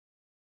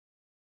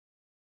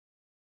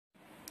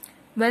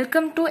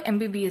Welcome to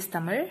MBBS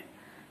Thamizh.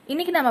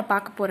 இன்னைக்கு நாம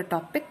பார்க்க போற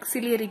topic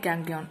Ciliary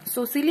Ganglion. So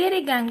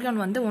Ciliary Ganglion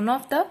வந்து one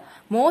of the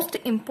most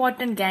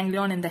important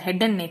ganglion in the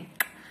head and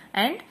neck.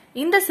 And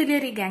இந்த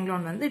Ciliary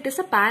Ganglion வந்து it is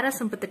a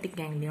parasympathetic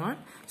ganglion.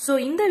 So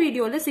இந்த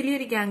வீடியோல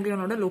Ciliary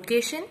Ganglion ஓட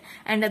location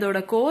and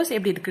அதோட course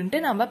எப்படி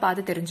இருக்குன்னு நாம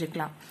பார்த்து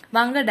தெரிஞ்சுக்கலாம்.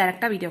 வாங்க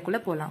டைரக்டா வீடியோக்குள்ள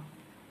போலாம்.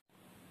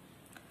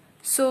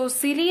 So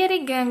Ciliary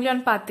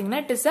Ganglion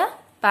பாத்தீங்கன்னா it is a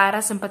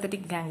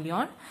parasympathetic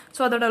ganglion. So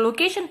அதோட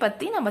location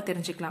பத்தி நம்ம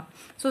தெரிஞ்சுக்கலாம்.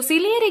 So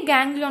Ciliary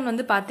Ganglion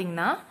வந்து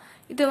பாத்தீங்கன்னா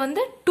இது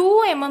வந்து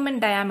 2 mm in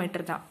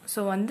diameter தான். So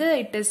வந்து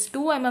it is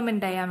 2 mm in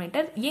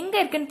diameter. எங்க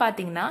இருக்குன்னு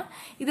பாத்தீங்கன்னா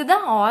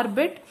இதுதான்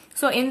orbit.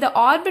 So இந்த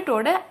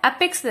orbitோட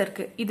apexல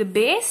இருக்கு. இது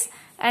base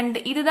and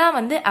இதுதான்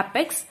வந்து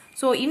apex.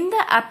 So இந்த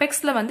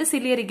apexல வந்து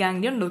Ciliary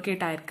Ganglion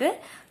locate ஆயிருக்கு.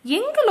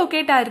 எங்க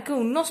locate ஆயிருக்கு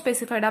இன்னும்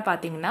ஸ்பெசிஃபைடா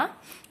பாத்தீங்கன்னா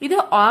இது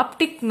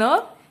optic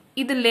nerve,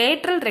 இது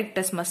lateral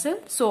rectus muscle.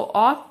 So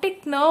optic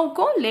nerve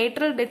க்கும்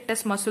lateral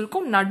rectus muscle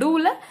க்கும்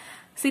நடுவுல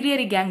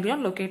Ciliary Ganglion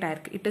locate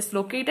ஆயிருக்கு. It is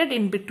located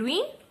in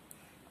between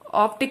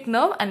optic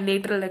nerve and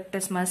lateral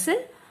rectus muscle.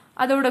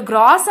 அதோட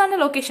gross ஆன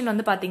location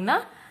வந்து பாத்தீங்கன்னா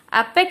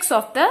apex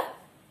of the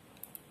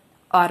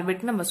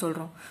orbit நம்ம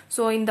சொல்றோம்.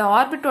 So இந்த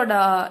orbit ஓட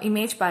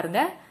image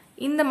பாருங்க.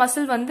 இந்த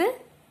muscle வந்து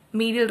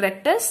medial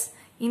rectus,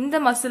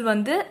 இந்த muscle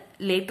வந்து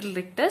lateral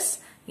rectus,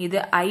 இது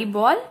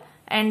eyeball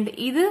and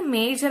இது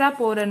மேஜரா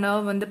போற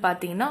nerve வந்து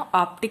பாத்தீங்கன்னா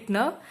optic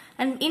nerve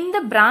and இந்த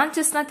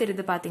branchesலாம்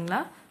தெரியுது பாத்தீங்களா.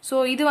 So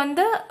இது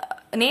வந்து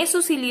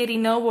nasociliary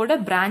nerve ஓட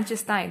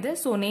branches தான் இது.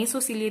 So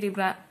nasociliary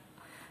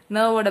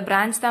nerve ஓட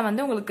branch தான்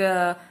வந்து உங்களுக்கு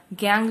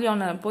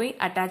ganglion போய்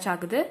attach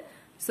ஆகுது.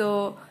 So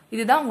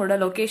இதுதான் உங்களோட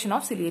location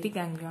of Ciliary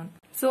Ganglion.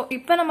 So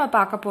இப்போ நம்ம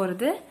பார்க்க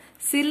போறது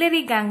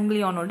Ciliary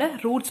Ganglion ஓட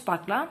roots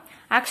பார்க்கலாம்.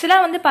 ஆக்சுவலா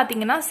வந்து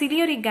பாத்தீங்கன்னா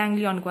Ciliary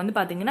Ganglionக்கு வந்து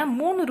பாத்தீங்கன்னா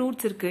 3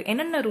 roots இருக்கு.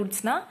 என்னென்ன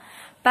ரூட்ஸ்னா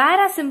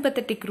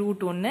parasympathetic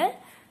root ஒன்னு,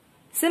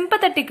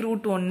 sympathetic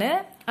root ஒன்னு,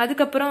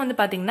 அதுக்கப்புறம் வந்து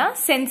பாத்தீங்கன்னா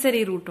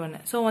sensory root ஒன்னு.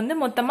 So வந்து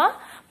மொத்தமா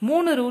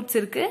 3 roots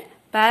இருக்கு.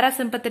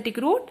 parasympathetic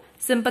root,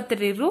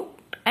 sympathetic root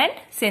and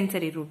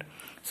sensory root.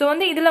 So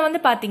வந்து இதுல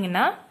வந்து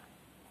பாத்தீங்கன்னா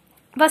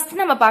first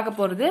நம்ம பார்க்க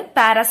போறது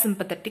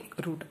parasympathetic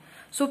root.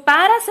 So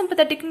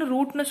parasympathetic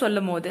root னு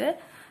சொல்லும்போது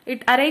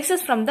it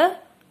arises from the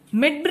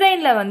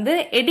midbrainல வந்து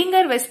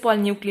Edinger-Westphal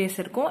nucleus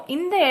இருக்கும்.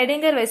 இந்த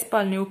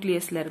Edinger-Westphal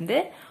nucleusல இருந்து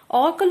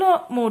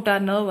oculomotor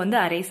nerve வந்து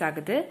arise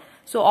ஆகுது.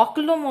 So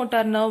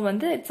oculomotor nerve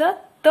வந்து it's a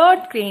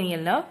third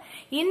cranial nerve.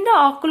 இந்த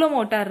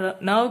oculomotor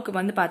nerveக்கு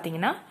வந்து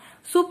பாத்தீங்கன்னா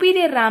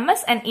superior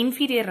ramus and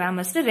inferior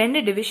ramus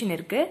ரெண்டு division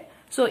இருக்கு.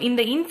 So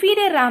இந்த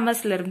inferior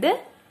ramusல இருந்து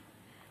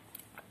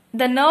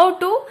the nerve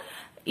to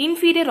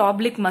inferior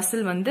oblique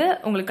muscle வந்து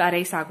உங்களுக்கு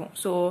arise ஆகும்.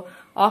 So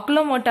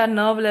oculomotor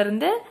nerveல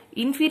இருந்து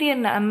inferior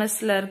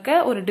ramusல இருக்க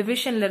ஒரு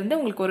divisionல இருந்து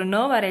உங்களுக்கு ஒரு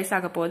nerve arise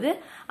ஆக போகுது.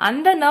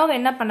 அந்த nerve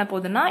என்ன பண்ண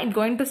போகுதுன்னா it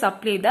going to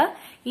supply the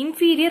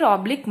inferior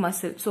oblique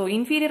muscle. So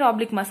inferior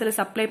oblique muscle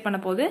supply பண்ண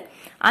போகுது.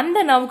 அந்த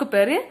nerveக்கு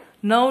பேரு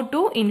nerve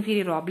to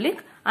inferior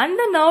oblique.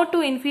 அந்த nerve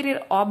to inferior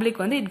oblique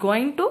வந்து it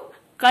going to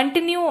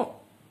continue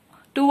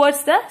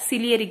towards the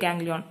Ciliary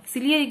Ganglion.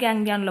 Ciliary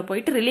Ganglionல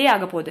போயிட்டு relay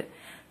ஆக போகுது.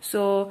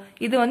 So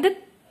இது வந்து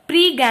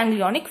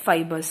preganglionic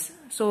fibers.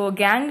 So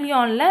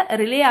ganglionல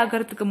relay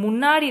ஆகிறதுக்கு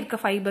முன்னாடி இருக்க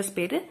fibers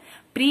பேரு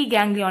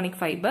preganglionic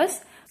fibers.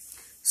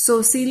 So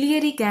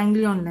Ciliary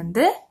Ganglionல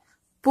இருந்து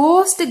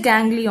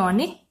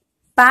postganglionic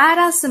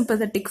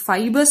parasympathetic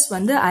fibers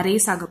வந்து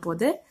arise ஆக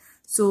போகுது.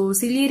 So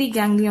Ciliary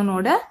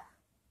Ganglionோட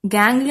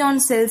ganglion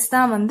cells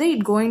தான் வந்து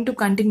it going to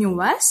continue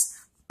as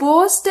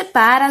post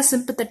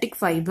parasympathetic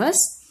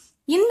fibers.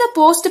 இந்த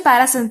post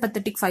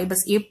parasympathetic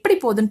fibers எப்படி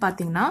போகுதுன்னு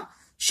பாத்தீங்கன்னா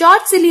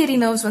ஷார்ட் சிலியரி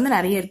நர்வ்ஸ் வந்து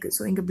நிறைய இருக்கு.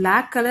 ஸோ இங்க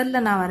பிளாக் கலர்ல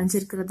நான்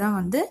வரைஞ்சிருக்கிறது தான்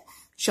வந்து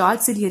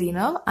ஷார்ட் சிலியரி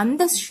நர்வ்.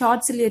 அந்த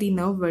ஷார்ட் சிலியரி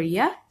நர்வ்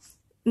வழியா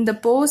இந்த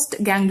போஸ்ட்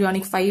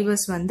கேங்லியானிக்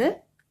ஃபைபர்ஸ் வந்து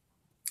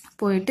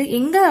போயிட்டு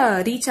எங்க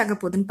ரீச் ஆக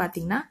போகுதுன்னு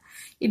பாத்தீங்கன்னா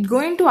it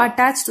going to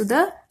attach to the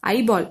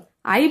eyeball.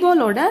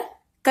 ஐபாலோட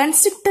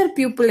கன்ஸ்ட்ரிக்டர்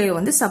பியூப்புலே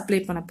வந்து சப்ளை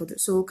பண்ண போகுது.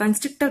 ஸோ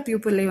கன்ஸ்ட்ரிக்டர்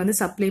பியூப்புலே வந்து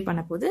சப்ளை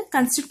பண்ண போகுது.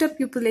 கன்ஸ்ட்ரிக்டர்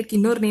பியூப்புலேக்கு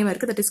இன்னொரு நேம்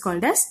இருக்கு, that is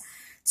called as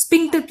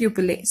sphincter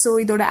பியூப்புலே. So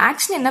இதோட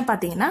ஆக்ஷன் என்ன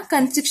பாத்தீங்கன்னா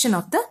கன்ஸ்ட்ரிக்ஷன்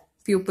ஆஃப் த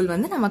பியூப்பிள்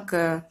வந்து நமக்கு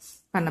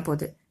பண்ண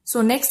போகுது. சோ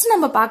நெக்ஸ்ட்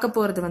நம்ம பார்க்க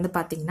போறது வந்து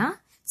பாத்தீங்கன்னா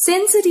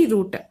சென்சரி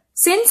ரூட்.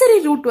 சென்சரி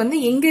ரூட் வந்து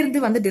எங்க இருந்து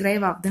வந்து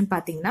டிரைவ் ஆகுதுன்னு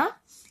பாத்தீங்கன்னா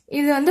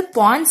இது வந்து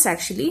பான்ஸ்.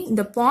 ஆக்சுவலி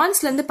இந்த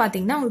பான்ஸ்ல இருந்து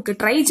பாத்தீங்கன்னா உங்களுக்கு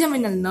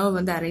ட்ரைஜெமினல் நர்வ்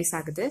வந்து அரைஸ்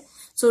ஆகுது.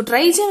 சோ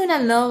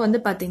ட்ரைஜெமினல் நர்வ்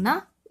வந்து பாத்தீங்கன்னா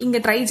இங்க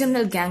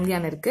ட்ரைஜெமினல்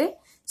கேங்லியான் இருக்கு.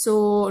 சோ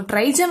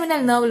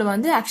ட்ரைஜெமினல் நர்வ்ல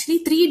வந்து ஆக்சுவலி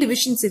 3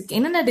 டிவிஷன்ஸ் இருக்கு.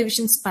 என்னென்ன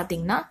டிவிஷன்ஸ்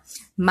பாத்தீங்கன்னா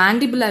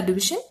mandibular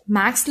division,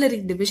 maxillary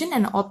division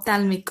and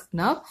ophthalmic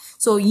nerve.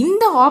 So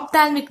இந்த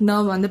ophthalmic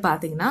nerve வந்து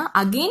பாத்தீங்கன்னா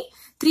again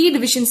 3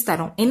 divisions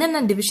தரும்.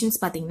 என்னென்ன divisions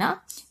பாத்தீங்கன்னா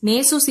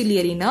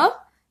nasociliary nerve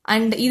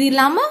and இது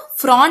இல்லாம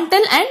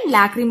frontal and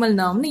lacrimal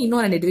nerve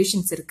இன்னும் 2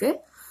 divisions இருக்கு.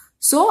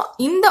 So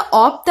இந்த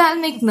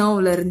ophthalmic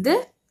nerveல இருந்து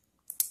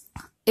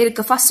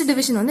இருக்க first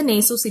division வந்து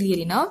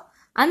nasociliary nerve.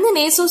 அந்த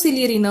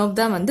nasociliary nerve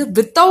தான் வந்து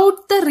without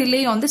the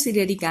relay on the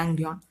ciliary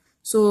ganglion.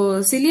 So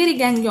ciliary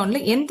ganglionல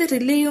எந்த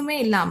ரிலேயுமே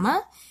இல்லாம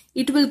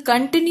it will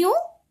continue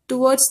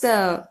towards the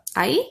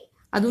eye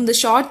அதுவும் இந்த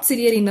ஷார்ட்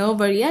சிலியரி நர்வ்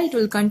வழியா it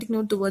will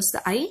continue towards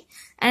the I.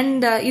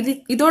 And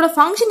இதோட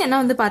ஃபங்க்ஷன் என்ன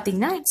வந்து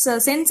பாத்தீங்கன்னா இட்ஸ்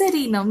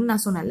சென்சரி நர்வ்னு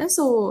நான் சொன்னேன்ல.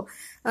 ஸோ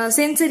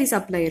சென்சரி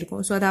சப்ளை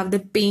இருக்கும். ஸோ அதாவது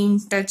பெயின்,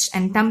 டச்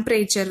அண்ட்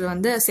டெம்பரேச்சர்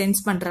வந்து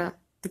சென்ஸ்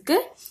பண்றதுக்கு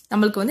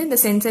நம்மளுக்கு வந்து இந்த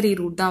சென்சரி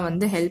ரூட் தான்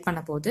வந்து ஹெல்ப்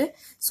பண்ண போகுது.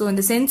 ஸோ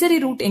இந்த சென்சரி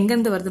ரூட்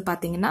எங்கிருந்து வருது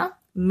பாத்தீங்கன்னா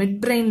மிட்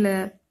பிரெயின்ல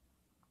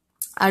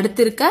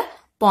அடுத்து இருக்க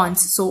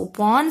பான்ஸ். ஸோ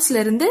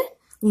பான்ஸ்ல இருந்து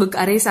உங்களுக்கு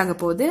அரைஸ் ஆக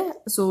போகுது.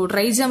 ஸோ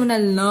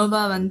ட்ரைஜெமினல்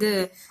நர்வா வந்து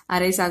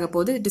அரைஸ் ஆக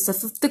போகுது. It is a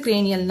 5th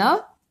cranial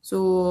nerve. So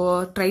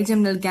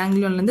trigeminal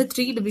கேங்லியோன்ல இருந்து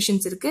 3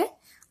 divisions இருக்கு.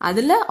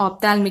 அதுல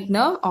ஆப்தால்மிக்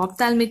நர்வ்,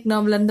 ஆப்தால்மிக்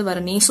நர்வ்ல இருந்து வர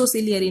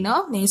நேசோசிலியரி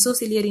நர்வ்,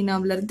 நேசோசிலியரி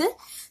நர்வ்ல இருந்து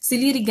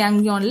ciliary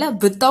கேங்லியோன்ல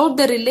without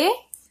the relay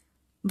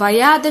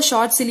via the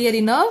short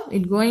ciliary nerve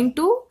it going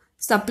to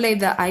supply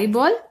the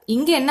eyeball.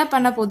 இங்க என்ன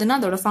பண்ண போகுதுன்னா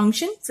அதோட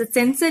ஃபங்க்ஷன்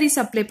சென்சரி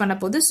சப்ளை பண்ண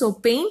போகுது. So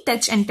pain,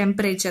 touch and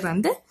temperature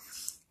வந்து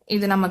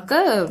இது நமக்கு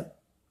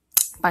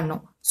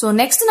பண்ணும். ஸோ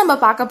நெக்ஸ்ட் நம்ம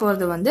பார்க்க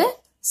போறது வந்து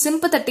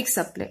சிம்பத்தட்டிக்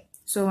சப்ளை.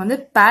 ஸோ வந்து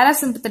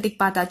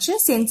பாராசிம்பத்தட்டிக் பார்த்தாச்சு,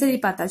 சென்சரி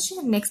பார்த்தாச்சு.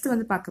 நெக்ஸ்ட்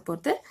வந்து பார்க்க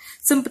போறது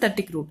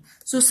sympathetic root.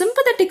 So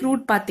sympathetic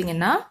root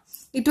பாத்தீங்கன்னா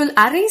it will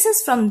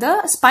arises from the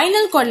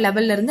spinal card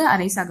லெவல்ல இருந்து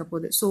அரைஸ் ஆக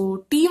போகுது. ஸோ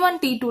T1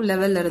 T2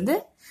 லெவல்ல இருந்து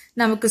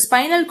நமக்கு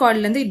ஸ்பைனல்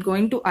கார்ட்ல இருந்து it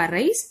going to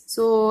arise.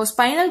 So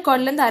spinal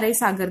கார்ட்ல இருந்து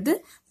அரைஸ் ஆகிறது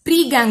pre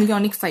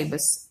ganglionic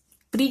fibres.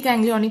 Pre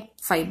ganglionic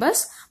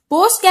fibres.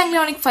 Post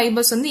ganglionic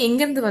fibres வந்து எங்க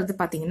இருந்து வருது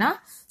பாத்தீங்கன்னா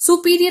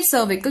superior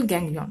cervical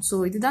ganglion. ஸோ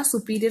இதுதான்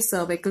superior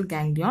cervical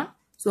ganglion.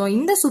 ஸோ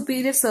இந்த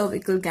superior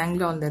cervical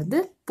ganglionல இருந்து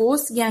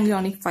போஸ்ட்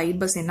கேங்லியானிக்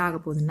ஃபைபர்ஸ் என்ன ஆக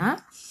போகுதுன்னா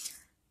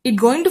it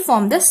going to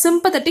form the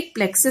sympathetic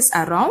plexus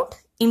around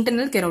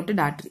internal carotid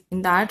artery.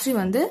 இந்த ஆர்டரி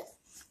வந்து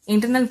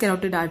internal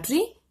carotid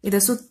artery.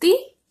 இதை சுத்தி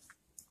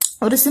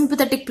ஒரு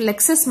sympathetic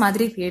plexus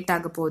மாதிரி கிரியேட்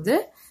ஆக போகுது.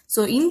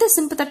 ஸோ இந்த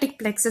sympathetic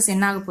plexus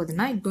என்ன ஆக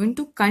போகுதுன்னா it going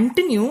to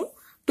continue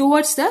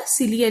towards the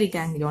ciliary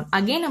ganglion.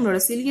 Again நம்மளோட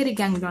ciliary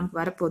ganglion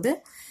வரப்போகுது.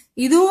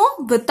 இதுவும்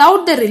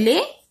without the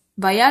relay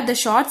via the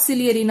short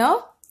ciliary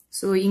nerve.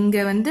 So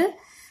இங்க வந்து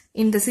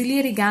இந்த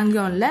ciliary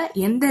ganglionல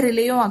எந்த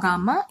ரிலேயும்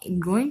ஆகாம it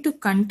going to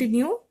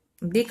continue,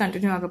 இப்படியே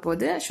கண்டினியூ ஆக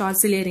போகுது. ஷார்ட்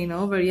ciliary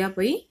nerve வழியா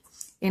போய்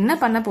என்ன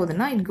பண்ண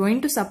போகுதுன்னா it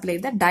going to supply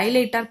the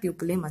dilator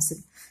pupillae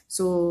muscle.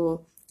 So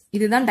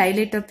இதுதான்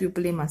dilator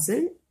pupillae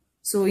muscle.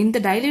 ஸோ இந்த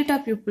dilator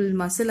pupil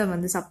muscle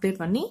வந்து சப்ளை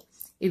பண்ணி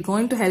it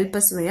going to help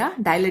us via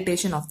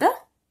dilatation of the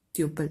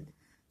pupil.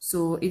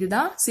 So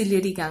இதுதான்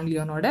ciliary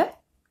ganglionோட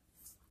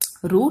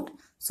ரூட்.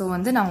 ஸோ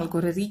வந்து நான் உங்களுக்கு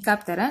ஒரு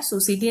recap தரேன். ஸோ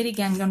ciliary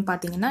ganglion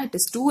பாத்தீங்கன்னா it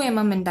is 2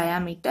 mm in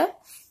diameter.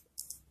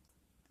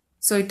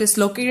 So it is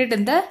located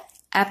in the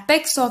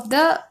apex of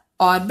the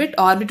orbit.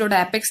 Orbitோட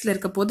apexல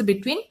இருக்க போது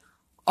between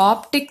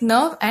optic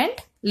nerve and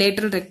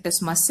lateral rectus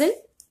muscle.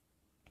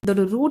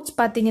 இதோட ரூட்ஸ்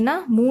பாத்தீங்கன்னா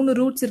 3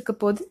 ரூட்ஸ் இருக்க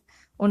போது.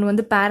 ஒன்னு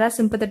வந்து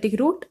parasympathetic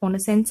root, ஒன்னு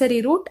sensory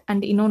root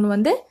and இன்னொன்னு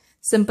வந்து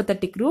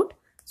sympathetic root.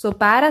 So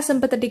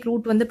parasympathetic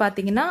root வந்து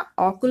பாத்தீங்கன்னா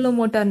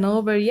oculomotor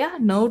nerve வழியா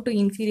nerve to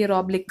inferior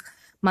oblique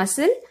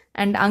muscle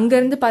and அங்க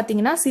இருந்து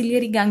பாத்தீங்கன்னா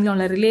ciliary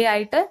ganglionல ரிலே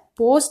ஆயிட்டு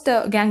post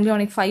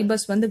ganglionic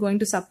fibers வந்து going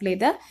to supply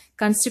the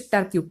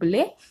constrictor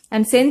pupillae.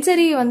 and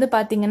sensory வந்து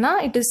பாத்தீங்கன்னா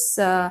it is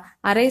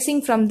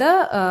arising from the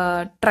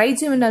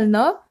trigeminal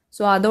nerve.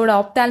 So அதோட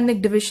ophthalmic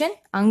division.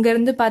 அங்க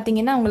இருந்து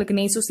பாத்தீங்கன்னா உங்களுக்கு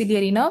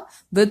nasociliary nerve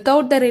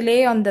without the relay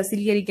on the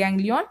ciliary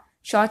ganglion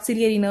short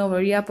ciliary nerve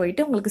வழியா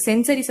போயிட்டு உங்களுக்கு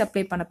சென்சரி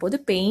சப்ளை பண்ண போது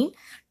பெயின்,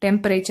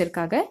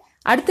 டெம்பரேச்சருக்காக.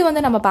 அடுத்து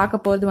வந்து நம்ம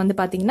பார்க்க போறது வந்து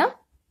பாத்தீங்கன்னா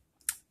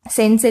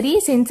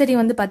சென்சரி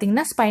வந்து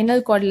பாத்தீங்கன்னா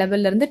ஸ்பைனல் கார்ட்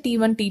லெவல்ல இருந்து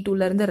T1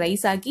 T2ல இருந்து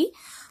ரைஸ் ஆகி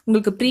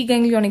உங்களுக்கு ப்ரீ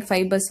கேங்லியானிக்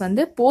ஃபைபர்ஸ்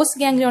வந்து போஸ்ட்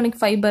கேங்லியானிக்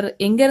ஃபைபர்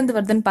எங்க இருந்து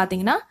வருதுன்னு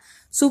பாத்தீங்கன்னா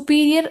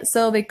superior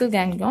cervical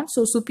ganglion.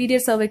 So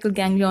superior cervical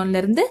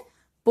ganglionல இருந்து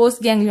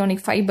போஸ்ட்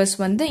கேங்லியானிக் ஃபைபர்ஸ்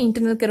வந்து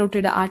இன்டர்னல்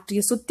கெரோட்டிட்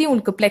ஆர்டரியை சுத்தி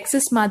உங்களுக்கு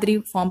பிளெக்சஸ் மாதிரி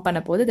ஃபார்ம் பண்ண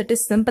போகுது. That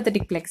is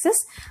sympathetic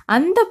plexus.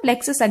 அந்த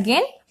plexus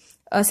again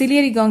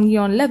ciliary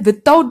ganglionல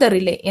without the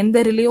relay, எந்த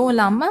ரிலேயும்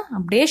இல்லாம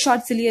அப்படியே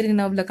ஷார்ட் ciliary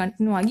nerveல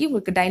கண்டினியூ ஆகி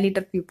உங்களுக்கு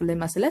dilator pupillae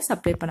muscle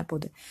சப்ளை பண்ண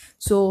போகுது.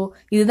 ஸோ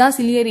இதுதான்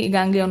ciliary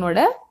ganglionோட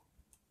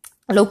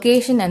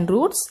லொகேஷன் அண்ட்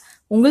ரூட்ஸ்.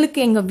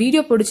 உங்களுக்கு எங்க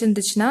வீடியோ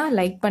பிடிச்சிருந்துச்சுன்னா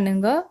லைக்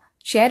பண்ணுங்க,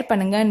 ஷேர்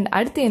பண்ணுங்க. அண்ட்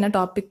அடுத்து என்ன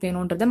டாபிக்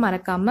வேணும்ன்றதை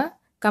மறக்காம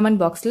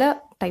கமெண்ட் பாக்ஸ்ல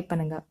டைப்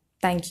பண்ணுங்க.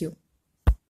 தேங்க்யூ.